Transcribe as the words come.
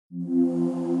We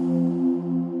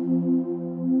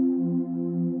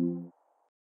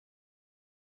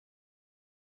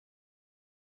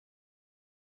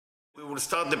will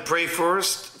start the pray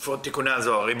first for Tikkunei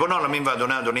Zohar. ריבון העולמים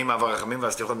ואדוני אדונים אב הרחמים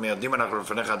והסליחות מיידים אנחנו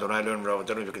לפניך אדוני אלוהינו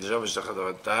ולאבותינו וקדושה ושתך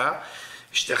תורתה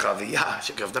אשתך אביה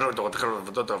שקרבתנו לתורתך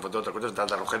ולעבודות העבודות הקודש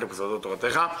נתת לנו חלק בסודות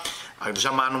תורתך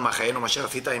הקדושה מענו מחיינו מה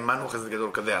שעשית עמנו חסד גדול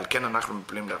כזה על כן אנחנו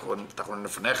מפלים תחתונים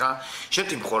לפניך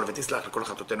שתמחול ותסלח לכל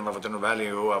חטאותינו ואבותינו ואל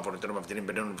יהיו עוונותינו מבדילים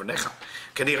בינינו לבניך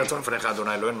כן יהי רצון לפניך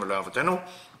אדוני אלוהינו ולאבותינו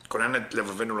כונן את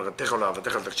לבבינו לרתך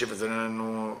ולאהבתך לתקשיב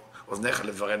אזנינו אוזניך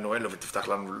לברנו אלו ותפתח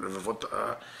לנו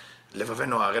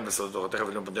לבבינו הערל בסודות תורתך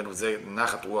ולאום בדנו זה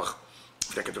נחת רוח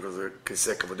לפני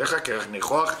כיסא כבודיך כרך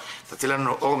ניחוח תציל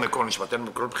לנו אור מקור נשמתנו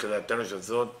בכל בחילתנו של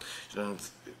זאת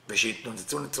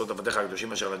ושיתנוצצו נצרות עבדיך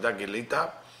הקדושים אשר לדע גילית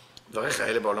דבריך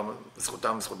האלה בעולם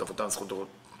זכותם זכות אבותם זכות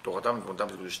תורתם ותמותם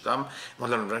וקדושתם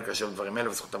מאוד לנו לבן כאשר דברים אלה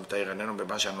וזכותם תאיר עינינו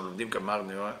במה שאנו לומדים כמר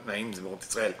נעים זמירות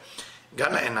ישראל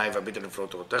גם לעיניי והביט על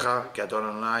נפלאות תורתך, כי אדון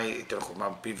אדוני ייתן חוכמה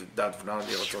בפיו ודעת ונאו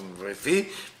לי רצון ורפי,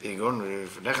 ויגון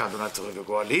לפניך אדוני צורך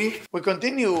וגואלי. We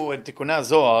continue in Tikkunei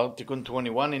Zohar, Tikkun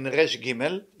 21 in Resh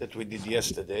Gimel, that we did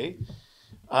yesterday.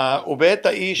 ובעת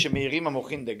ההיא שמאירים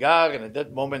המוחין דגר, and at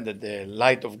that moment that the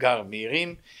light of גר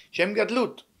מאירים, שהם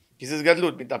גדלות, כי זה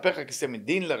גדלות, מתהפך הכיסא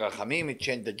מדין לרחמים, it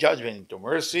changed the judgment into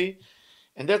mercy,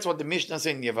 and that's what the Mishnah says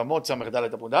in יבמות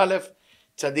ס"ד עמוד א',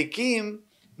 צדיקים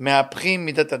מהפכים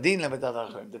מידת הדין למידת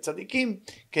הרחמים. The צדיקים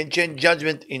can change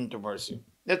judgment into mercy.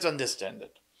 Let's understand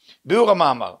it. ביאור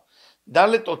המאמר,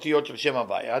 ד' אותיות של שם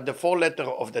הוויה, the four letter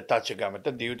of the תת שגם, את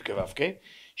הדיוד כו"ק,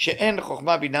 שאין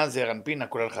חוכמה בינה זעיר אנפין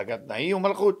הכולל חגת נאי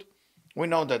ומלכות. We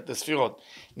know that, the ספירות.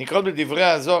 נקראות בדברי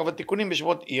הזוהר ותיקונים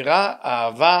בשמות יראה,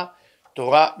 אהבה,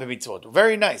 תורה ומצוות.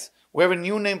 Very nice. We have a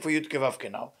new name for י' כו"ק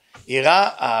now. יראה,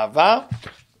 אהבה,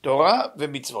 תורה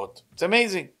ומצוות. It's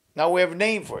amazing. Now we have a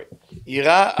name for it.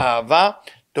 יראה, אהבה,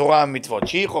 תורה ומצוות.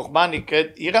 שהיא חוכמה נקראת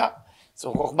יראה. So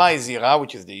חוכמה is יראה,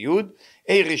 which is the יוד.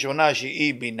 A ראשונה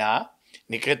שהיא בינה,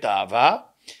 נקראת אהבה.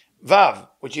 ו',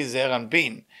 which is זעיר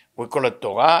אנפין, we call it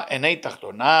תורה. and A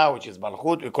תחתונה, which is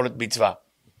מלכות, we call it מצווה.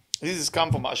 This is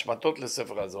come from השמטות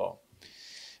לספר הזוהר.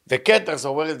 וכתר,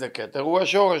 so where is the כתר? הוא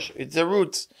השורש, it's the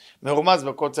roots. מרומז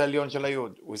בקוץ העליון של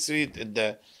היוד. We see it in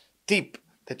the tip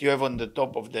that you have on the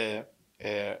top of the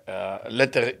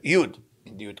letter יוד, in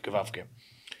the יוד כו"ק.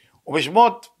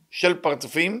 ובשמות של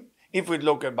פרצופים, if we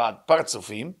look about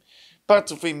פרצופים,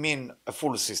 פרצופים mean a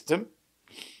full system,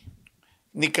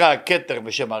 נקרא כתר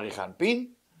בשם אריך אנפין,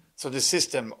 so the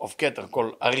system of כתר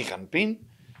called אריך אנפין,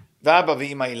 ואבא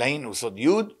ואמא אלוהינו הוא סוד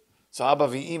יוד, so אבא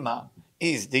ואמא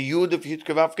is the יוד of יוד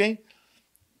כו"ק,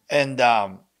 and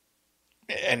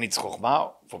it's חוכמה,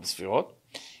 from ספירות.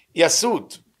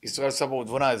 יסות, ישראל סבור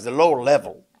ותבונה, is the lower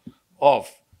level of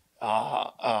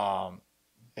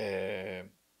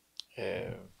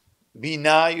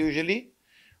בינה usually,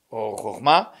 or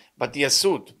חוכמה, but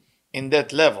יסות, in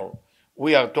that level,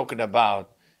 we are talking about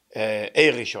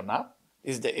A ראשונה,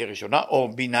 is the A ראשונה, or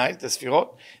בינה is the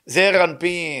ספירות. זעיר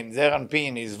אנפין, זעיר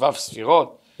אנפין is ו'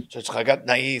 ספירות, שיש חגת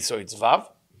נאי, so it's ו',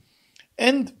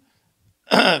 and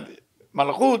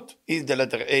מלכות is the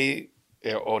letter A,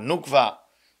 או נוקבה,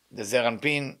 the זעיר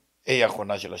אנפין, A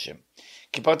האחרונה של השם.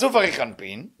 כי פרצוף אריך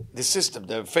אנפין, the system,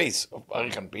 the face of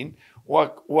אריך אנפין,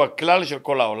 הוא הכלל של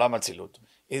כל העולם הצילות.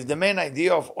 is the main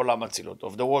idea of עולם הצילות,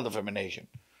 of the world of emanation.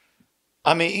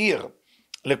 המאיר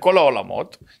לכל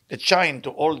העולמות, that shine to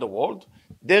all the world,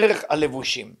 דרך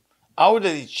הלבושים. How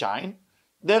did it shine?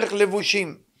 דרך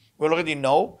לבושים. We already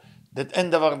know that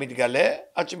אין דבר מתגלה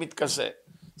עד שמתכסה.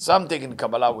 Something in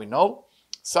Kabbalah we know,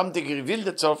 something revealed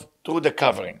itself through the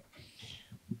covering.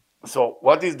 So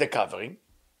what is the covering?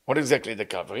 What exactly the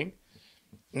covering?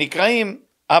 נקראים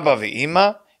אבא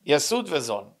ואמא, יסות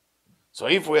וזון. So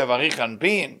if we have אריך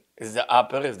אנפין, is the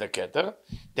upper, is the keter,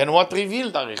 then what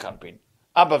revealed אריך אנפין?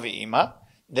 אבא ואמא,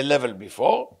 the level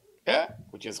before, yeah,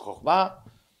 which is חוכמה,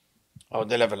 or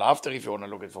the level after, if you want to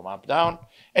look it from up down,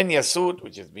 and יסות,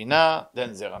 which is בינה,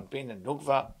 then זעיר אנפין and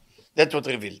נוקבה, that's what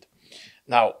revealed.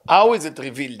 Now, how is it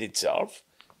revealed itself?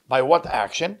 By what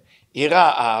action?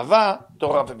 יראה, אהבה,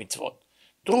 תורה ומצוות.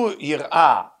 Through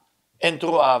יראה and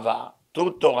through אהבה,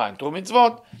 through Torah and through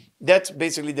מצוות, that's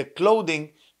basically the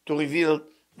clothing to reveal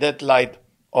that light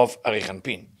of אריך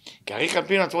אנפין. כי אריך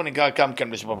אנפין עצמו נקרא גם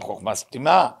כן בשם חוכמה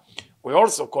סתימה. We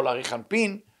also call אריך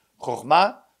אנפין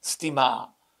חוכמה סתימה.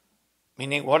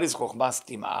 Meaning, what is חוכמה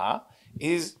סתימה?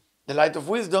 Is the light of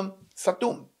wisdom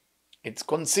סתום. It's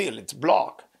concealed, it's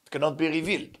blocked, it cannot be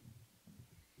revealed.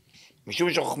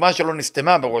 משום שחוכמה שלו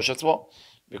נסתמה בראש עצמו.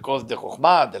 Because the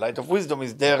חוכמה, the light of wisdom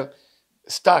is there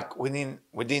stuck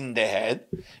within the head,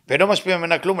 ואינו משפיע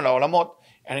ממנה כלום על העולמות.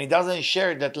 and he doesn't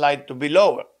share that light to be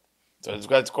lower. So that's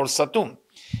why it's called סתום.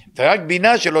 ורק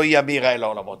בינה שלו היא הבירה אל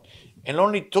העולמות. And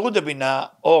only through the בינה,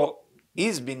 or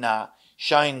his בינה,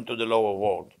 shine to the lower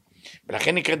world.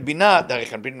 ולכן נקראת בינה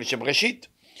דרך אנפין בשם ראשית.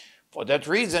 For that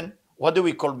reason, what do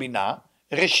we call בינה?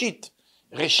 ראשית.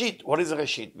 ראשית, what does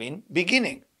ראשית mean?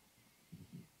 Beginning.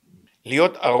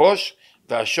 להיות הראש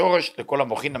והשורש לכל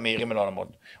המוחין המאירים אל העולמות.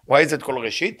 Why is it called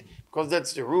ראשית? Because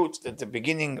that's the root, that's the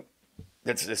beginning,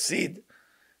 that's the seed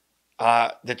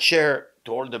that share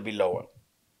to all the below.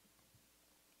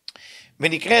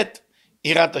 ונקראת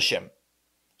יראת השם.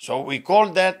 So we call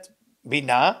that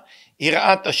בינה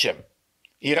יראת השם.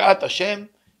 יראת השם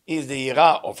is the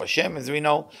יראה of Hashem, as we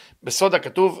know. בסוד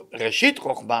הכתוב ראשית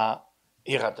חוכמה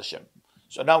יראת השם.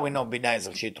 So now we know בינה is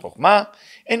ראשית חוכמה,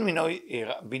 and we know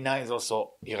בינה is also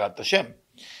יראת השם.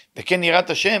 וכן יראת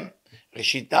השם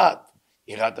ראשית דעת.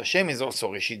 יראת השם is also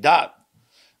ראשית דעת.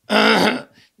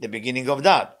 The beginning of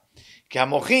that. כי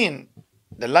המוחין,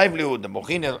 the livelihood,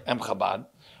 המוחין הם חב"ד,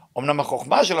 אמנם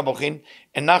החוכמה של המוחין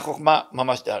אינה חוכמה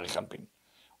ממש דאריך אנפין.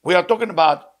 We are talking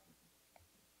about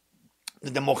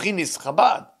that the מוחין is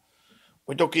Chabad.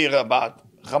 We're talking about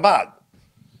Chabad.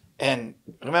 And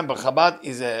remember, Chabad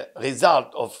is a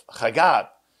result of Chagat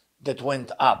that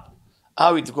went up.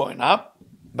 How it's going up?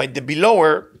 By the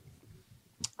belower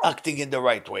acting in the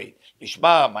right way.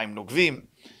 לשמה, מים נוקבים.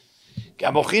 כי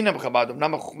המוחין הם חב"ד,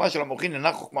 אמנם החוכמה של המוחין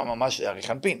אינה חוכמה ממש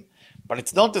דאריך אנפין. But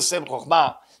it's not the same חוכמה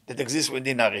that exists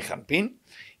within אריך אנפין.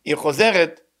 היא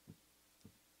חוזרת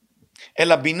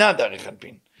אל הבינה דאריך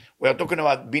אנפין. We are talking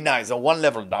about בינה is a one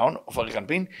level down of אריך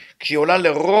אנפין, כשהיא עולה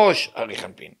לראש אריך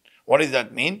אנפין. What does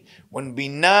that mean? When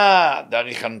בינה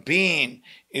דאריך אנפין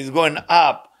is going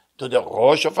up to the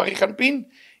ראש of אריך אנפין,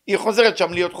 היא חוזרת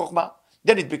שם להיות חוכמה.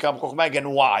 Then it becomes חוכמה again.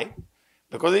 Why?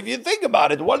 Because if you think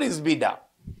about it, what is בינה?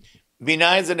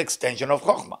 בינה is an extension of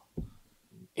חוכמה.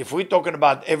 If we're talking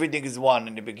about everything is one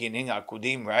in the beginning,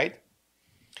 akudim, right?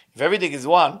 If everything is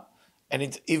one, and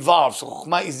it evolves, so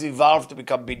Chokhmah is evolved to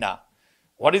become Binah.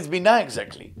 What is Binah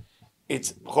exactly?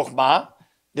 It's Chokhmah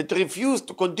that refused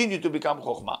to continue to become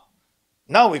Chokhmah.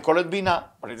 Now we call it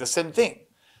Binah, but it's the same thing.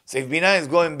 So if Binah is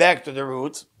going back to the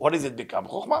roots, what does it become?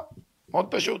 Chokhmah.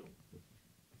 מאוד פשוט.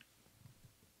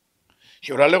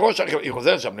 שעולה לראש, היא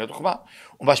חוזרת שם להיות חוכמה.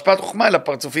 ומשפט חוכמה אל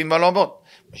הפרצופים והעולמות.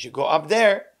 When she go up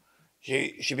there,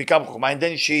 she become חוכמה, and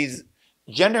then she's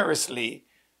generously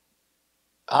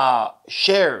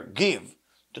give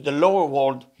to the lower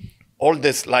world all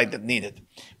this light that needed.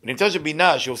 ונמצא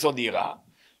שבינה שעושה יראה,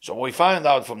 so we find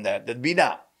out from that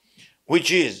בינה,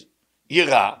 which is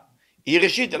יראה, היא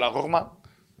ראשית אל החוכמה.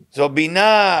 So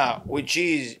בינה, which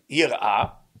is יראה,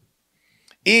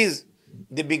 is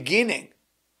the beginning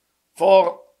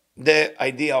for the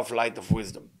idea of light of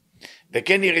wisdom.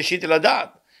 וכן היא ראשית אל הדעת,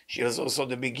 she is also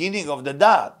the beginning of the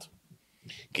דעת.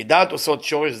 כי דעת עושות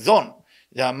שורש זון,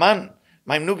 זה המן,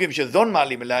 מים נוגים שזון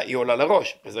מעלים אליה, היא עולה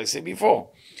לראש, as I said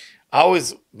before. How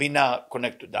is בינה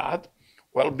connect to דעת?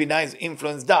 Well, בינה is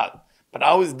influence דעת. But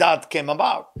how is דעת came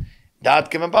about?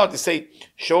 דעת came about, they say,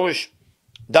 שורש,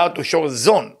 דעת הוא שורש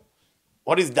זון.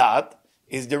 What is דעת?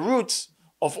 Is the roots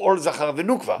of all זכר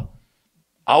ונוקבה.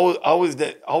 How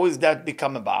is that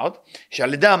become about?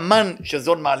 שעל ידי המן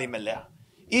שזון מעלים אליה.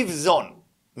 If זון,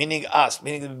 meaning us,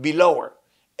 meaning below,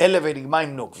 elevating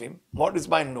מים נוקבים, what is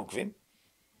מים נוקבים?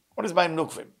 What is מים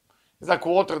נוקבים? It's like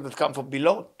water that comes from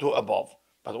below to above.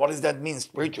 But what does that mean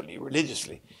spiritually,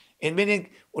 religiously? It meaning,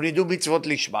 when you do mitzvot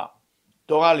lishma,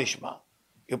 Torah lishma,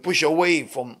 you push away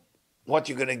from what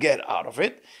you're going to get out of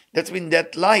it. That's mean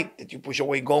that light that you push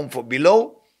away going from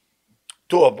below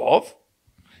to above.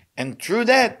 And through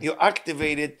that, you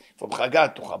activated from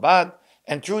Chagat to Chabad.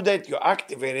 And through that, you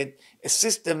activated a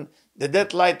system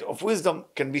that light of wisdom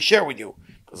can be shared with you.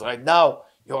 Because right now,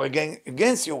 you're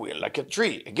against your will, like a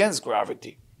tree, against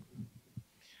gravity.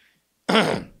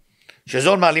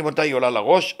 שזון מעלים אותה, היא עולה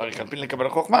לראש, אריך אנפין לקבל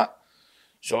החוכמה.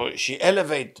 So she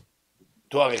elevate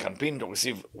to אריך אנפין, to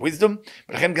receive wisdom,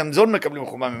 ולכן גם זון מקבלים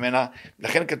חוכמה ממנה,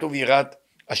 לכן כתוב יראת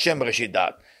השם בראשית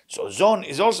דעת. So zon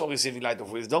is also receiving light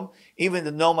of wisdom, even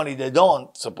though normally they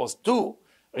don't supposed to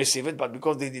receive it, but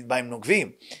because they did מים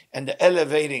נוקבים, and they're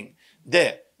elevating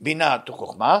the בינה to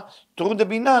חוכמה, through the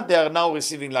בינה they are now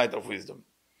receiving light of wisdom.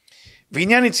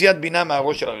 ועניין יציאת בינה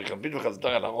מהראש של אריך אנפין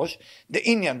וחזרה אל הראש, the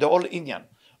whole עניין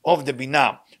of the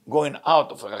בינה going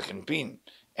out of אריך אנפין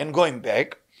and going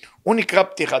back, הוא נקרא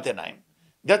פתיחת עיניים.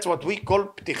 That's what we call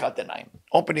פתיחת עיניים,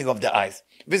 opening of the eyes,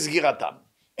 וסגירתם,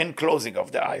 and closing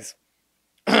of the eyes.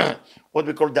 what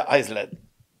we call the eyes lid.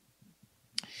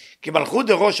 כי מלכות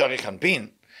דראש אריך אנפין,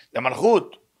 the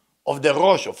מלכות of the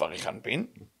ראש of אריך אנפין,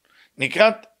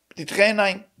 נקראת פתיחי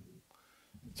עיניים.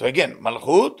 So again,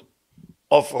 Malchut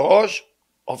of Rosh,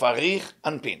 of Arich,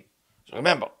 and Pin. So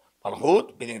remember,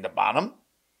 Malchut meaning the bottom,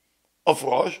 of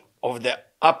Rosh, of the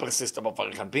upper system of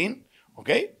Arich and Pin,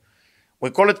 okay? We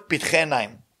call it Pitchei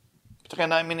Naim. Pitchei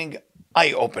Naim meaning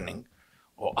eye opening,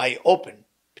 or eye open.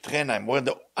 Pitchei Naim, where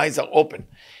the eyes are open.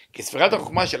 כי ספירת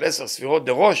החוכמה של 10 ספירות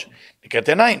דראש נקראת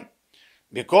עיניים.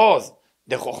 Because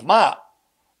the חוכמה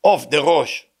of the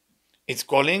ראש, it's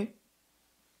calling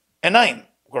עיניים.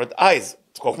 We call it eyes,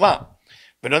 it's חוכמה.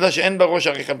 ונודע שאין בראש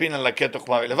אריך אנפין אלא כתר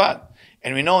חוכמה בלבד. And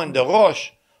we know in the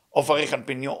ראש of אריך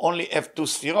אנפין you only have 2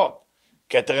 ספירות.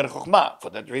 כתר אין חוכמה. For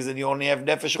that reason you only have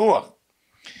נפש רוח.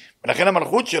 ולכן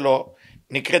המלכות שלו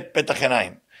נקראת פתח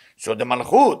עיניים. So the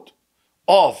מלכות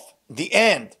of the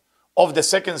end of the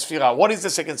second sphera. What is the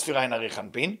second sphera in Arich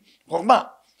Anpin? Chokhmah.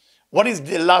 What is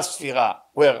the last sphera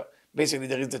where basically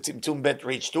there is the Tzimtzum Bet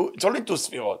reach to? It's only 2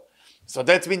 sphirot. So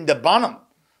that's been the bottom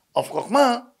of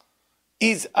Chokhmah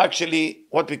is actually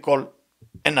what we call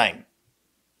Enaim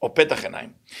or Petach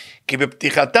Enaim. כי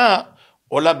בפתיחתה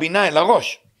עולה בינה אל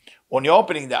הראש. When you're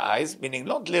opening the eyes, meaning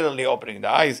not literally opening the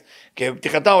eyes, כי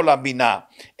בפתיחתה עולה בינה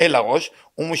אל הראש,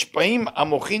 ומושפעים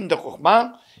המוחין דחוכמה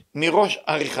מראש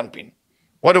אריך אנפין.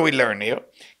 What do we learn here?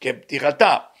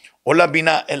 כפתיחתה עולה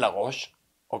בינה אל הראש,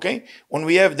 okay? When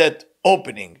we have that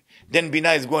opening, then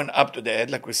בינה is going up to the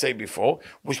head, like we say before,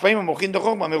 מושפעים המוחין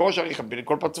דחוכמה מראש אריך אנפין,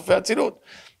 לכל פרצופי האצילות.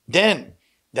 Then,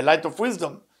 the light of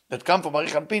wisdom that come from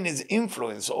אריך אנפין is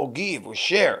influence or give or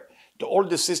share to all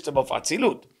the system of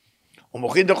אצילות.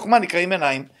 ומוחין דחוכמה נקראים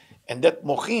עיניים, and that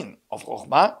מוחין of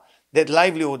חוכמה, that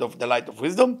livelihood of the light of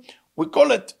wisdom, we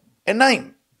call it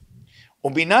עיניים.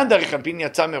 ובינה דאריך אנפין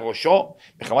יצא מראשו,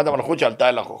 מחמת המלכות שעלתה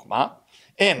אל החוכמה,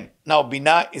 and now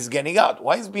בינה is getting out.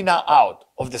 Why is בינה out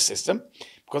of the system?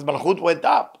 Because מלכות went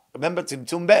up. Remember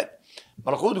צמצום ב'.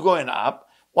 מלכות going up,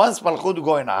 once מלכות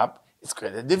going up, it's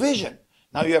created division.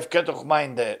 Now you have כתר חוכמה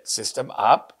in the system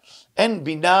up, and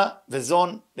בינה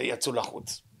וזון יצאו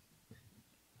לחוץ.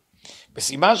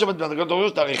 בסימן שבמדרגות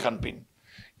הראש דאריך אנפין.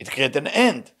 It created an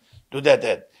end to that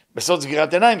head. בסוד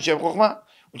סגירת עיניים שם חוכמה.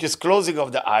 which is closing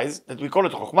of the eyes, that we call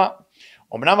it חוכמה.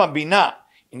 אמנם הבינה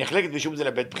היא נחלקת בשום זה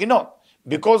לבית בחינות.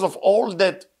 Because of all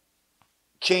that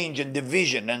change and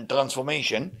division and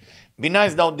transformation, בינה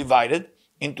is now divided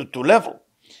into 2 levels.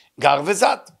 גר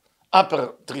וזת, upper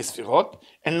 3 ספירות,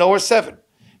 and lower 7.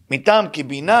 מטעם כי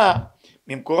בינה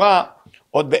ממקורה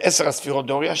עוד ב10 הספירות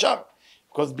דאור ישר.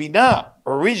 Because בינה,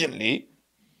 originally,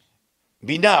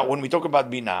 בינה, when we talk about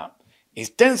בינה, is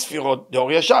 10 ספירות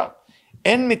דאור ישר.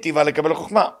 אין מטיבה לקבל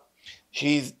חוכמה.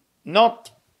 She is not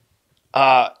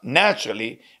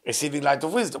naturally receiving light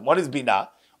of wisdom. What is בינה?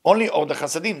 Only אור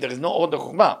דחסדים. There is no אור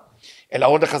דחוכמה. אלא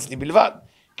אור דחסדים בלבד.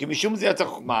 כי משום זה יצא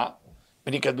חוכמה,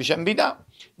 ונקראת בשם בינה.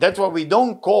 That's why we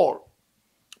don't call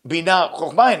בינה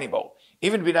חוכמה anymore.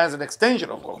 Even בינה is an extension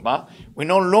of חוכמה. We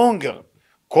no longer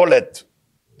call it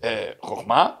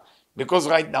חוכמה, because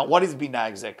right now, what is בינה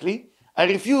exactly? I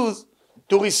refuse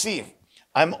to receive.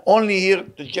 I'm only here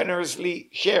to generously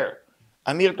share.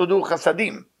 I'm here to do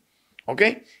chasadim.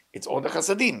 Okay? It's all the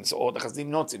chasadim. So all the chasadim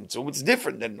not tzimtzum. It's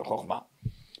different than חוכמה.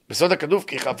 בסוד הכתוב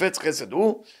כי חפץ חסד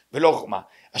הוא ולא חוכמה.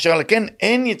 אשר על כן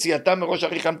אין יציאתה מראש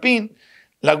אריך אנפין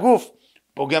לגוף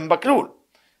פוגם בכלול.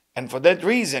 And for that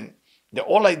reason, the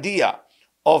whole idea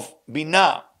of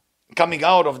בינה coming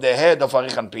out of the head of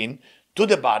אריך אנפין to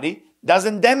the body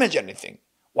doesn't damage anything.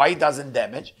 Why it doesn't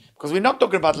damage? Because we're not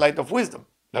talking about light of wisdom.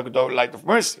 like the light of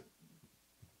mercy.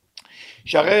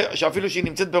 שאפילו שהיא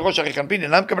נמצאת בראש אריך אנפין,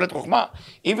 אינה מקבלת חוכמה.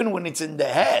 Even when it's in the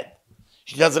head,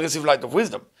 she doesn't receive light of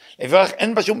wisdom. לפיכך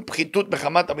אין בה שום פחיתות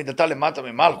בחמת עמידתה למטה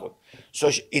ממלכות. So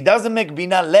it doesn't make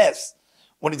בינה less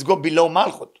when it's go below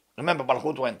מלכות. Remember,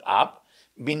 מלכות went up,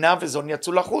 בינה וזון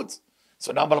יצאו לחוץ.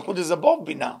 So now מלכות is above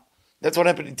בינה. That's what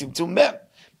happened in צמצום ב'.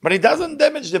 But it doesn't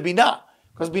damage the בינה,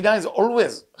 because בינה is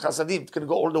always חסדים. It can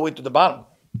go all the way to the bottom.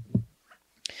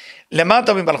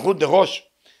 למטה ממלכות דראש,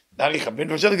 דאריך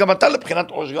אנפין, ושאר גם אתה לבחינת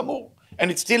ראש גמור. And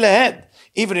it's still ahead,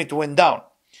 even it went down.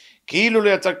 כאילו לא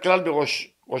יצא כלל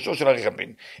בראשו של אריך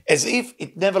אנפין. As if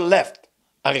it never left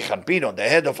אריך אנפין, or the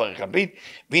head of אריך אנפין,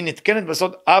 והיא נתקנת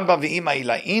בסוד אבא ואמא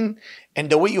עילאין, and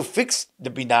the way you fix the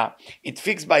בינה, it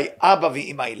fixed by אבא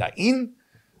ואמא עילאין,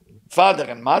 father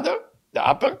and mother, the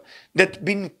upper, that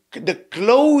been the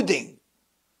clothing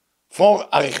for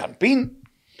אריך אנפין,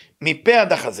 מפה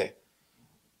עד החזה.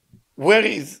 Where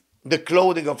is the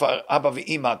clothing of אבא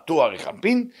ואמא to אריך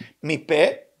אנפין?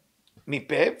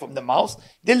 מפה, from the mouth,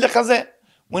 till the חזה.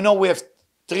 We know we have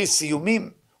 3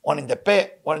 סיומים, one in the פה,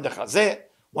 one in the חזה,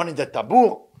 one in the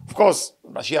טבור. Of course,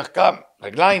 משיח קם,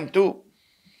 רגליים too.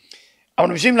 אבל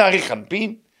נמשיכים לאריך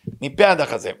אנפין, מפה עד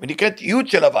החזה, ונקראת י'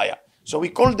 של הוויה. So we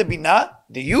call the Binah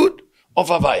the Yud of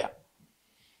Havaya.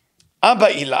 Abba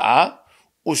Ila'a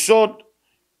Usod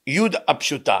Yud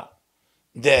Apshuta.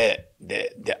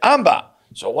 The Abba.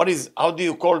 So how do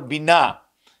you call Binah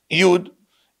Yud?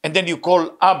 And then you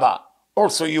call Abba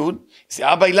also Yud. Say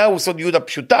Abba Ila'a Usod Yud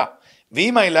Apshuta.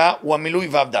 V'ima Ila'a Hu Amilui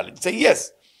Vav Dalet. Say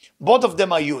yes. Both of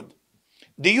them are Yud.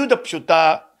 The Yud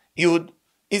Apshuta Yud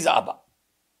is Abba.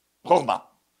 Chokhmah.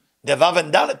 The Vav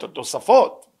and Dalet or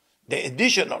Tosafot, the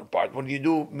additional part, when you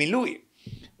do Milui.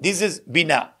 This is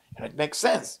Binah. And it makes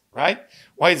sense, right?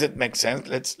 Why does it make sense?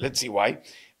 Let's see why.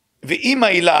 Ve'im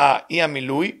ha'ila'ah hi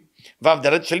ha'milui vav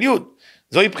dalet shel yud.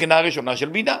 Zohi bchina rishona shel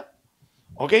binah.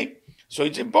 Okay? So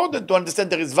it's important to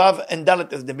understand there is vav and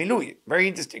dalet as the milui. Very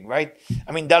interesting, right?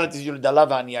 I mean, dalet is usually dalav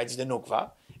ha'aniya, it's the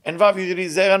nukva. And vav usually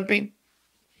is zer anpin.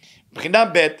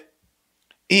 Bchina bet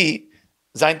hi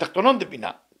zayin tachtonon de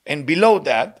binah. And below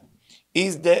that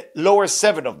is the lower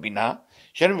 7 of binah.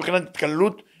 She'en b'chinat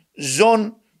tkalut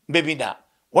zon bebinah.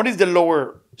 What is the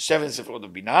lower 7 sefirot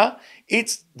of Binah?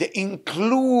 It's the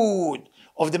include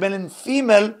of the male and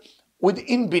female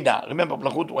within Binah. Remember,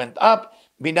 Malchut went up,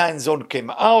 Binah and Zon came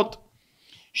out.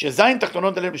 שזין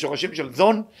תחתונות עליהם בשורשים של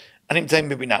זון הנמצאים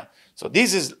בבינה. So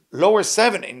this is lower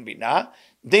 7 in Binah.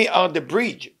 They are the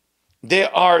bridge. They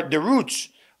are the roots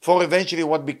for eventually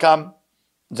what become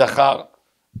זכר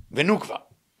ונוקבה.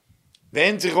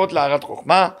 והן צריכות להארת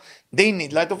חוכמה. They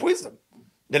need light of wisdom.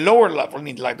 The lower level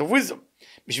need light of wisdom.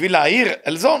 בשביל להאיר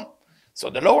אל זון. So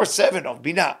the lower 7 of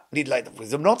Binah need light of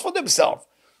wisdom, not for themselves.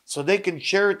 So they can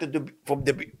share it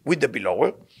with the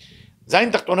belower.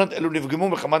 זין תחתונות אלו נפגמו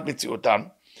מחמת מציאותם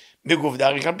בגוף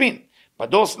דאריך אנפין.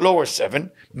 But those lower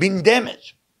 7 been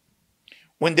damaged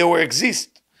when they were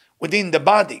exist within the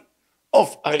body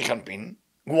of אריך אנפין.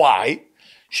 Why?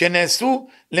 שנעשו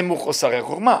למחוסרי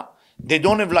חוכמה. They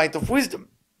don't have light of wisdom.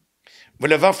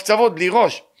 ולבב קצוות בלי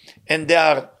ראש. And they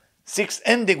are 6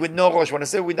 ending with no ראש. When I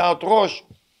say without ראש,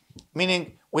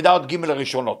 meaning without גימל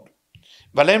הראשונות.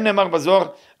 ועליהם נאמר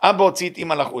בזוהר, אבא הוציא את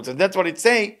אמא לחוץ. And that's what it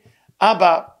say,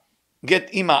 אבא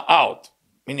get אמא out.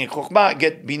 meaning חוכמה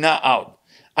get בינה out.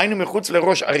 היינו מחוץ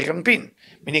לראש אריך אנפין.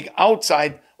 meaning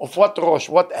outside of what ראש,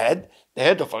 what head? the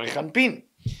head of אריך אנפין.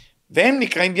 והם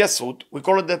נקראים יסות, we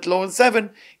call it that lower 7,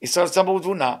 ישראל סבא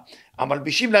ותבונה,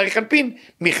 המלבישים לאריך אנפין,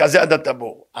 מחזה עד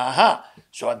הטבור.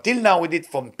 So until now we did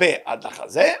from פה עד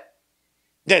לחזה,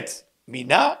 that's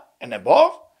בינה and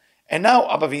above, and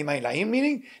now אבא ואמא אלוהים,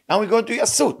 meaning, now we go to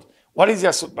יסות. What is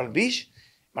יסות? מלביש?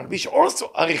 מלביש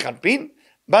also אריך אנפין,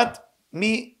 but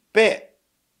מפה,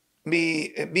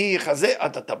 מחזה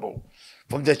עד הטבור.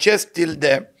 From the chest till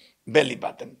the belly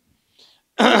button.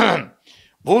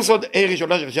 והוא סוד A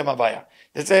ראשונה של שם הוויה.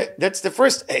 That's the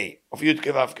first A of י'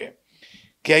 כו'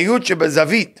 כי הי'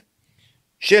 שבזווית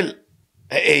של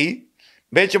ה-A,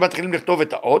 בעת שמתחילים לכתוב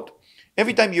את האות,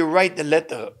 every time you write the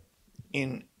letter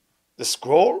in the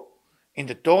scroll, in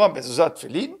the Torah, מזוזת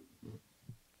תפילין,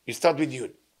 you start with י'.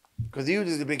 Because the י'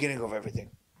 is the beginning of everything.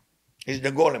 It's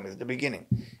the golem, it's the beginning.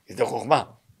 It's the chokhmah.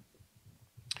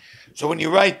 So when you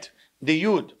write the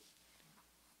י'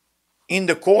 in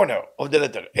the corner of the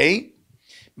letter A,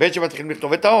 בעת שמתחילים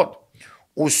לכתוב את האות,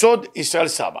 הוא סוד ישראל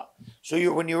סבא. So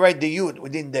when you write the י'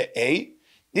 within the A,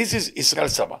 this is ישראל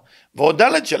סבא. ועוד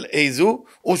ד' של A זו,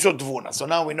 הוא סוד תבונה. So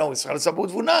now we know ישראל סבא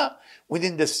ותבונה,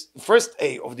 within the first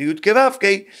A of the י'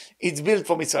 כו' it's built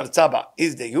from ישראל סבא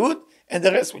is the י', and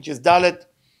the rest which is ד'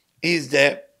 is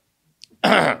the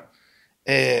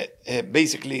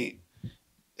basically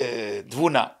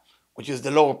תבונה, which is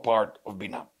the lower part of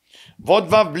בינה.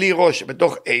 ועוד ו' בלי ראש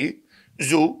בתוך A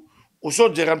זו, הוא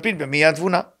סוד זעיר אנפין במי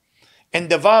התבונה. And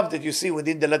the vav that you see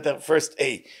within the letter first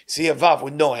A, see a vav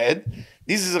with no head,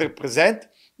 this is represent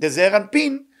the zeh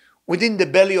anpin within the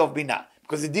belly of Binah,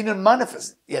 because it didn't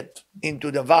manifest yet into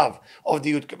the vav of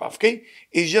the Yud Kei Vav Kei.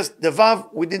 It's just the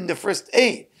vav within the first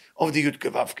A of the Yud Kei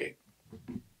Vav Kei.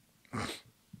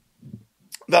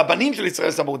 והבנים של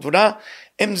ישראל סבא ותבונה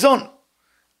הם זון,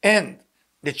 and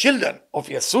the children of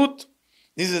Yasut,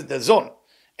 this is the zon,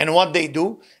 and what they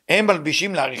do, הם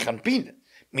מלבישים לאריך אנפין.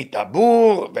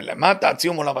 מטבור ולמטה עד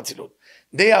עולם הצילות.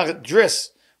 They are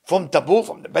dressed from tabur,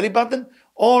 from the belly button,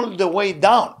 all the way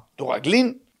down to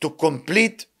רגלין, to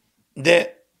complete the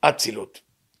atzilut.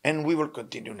 And we will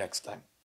continue next time.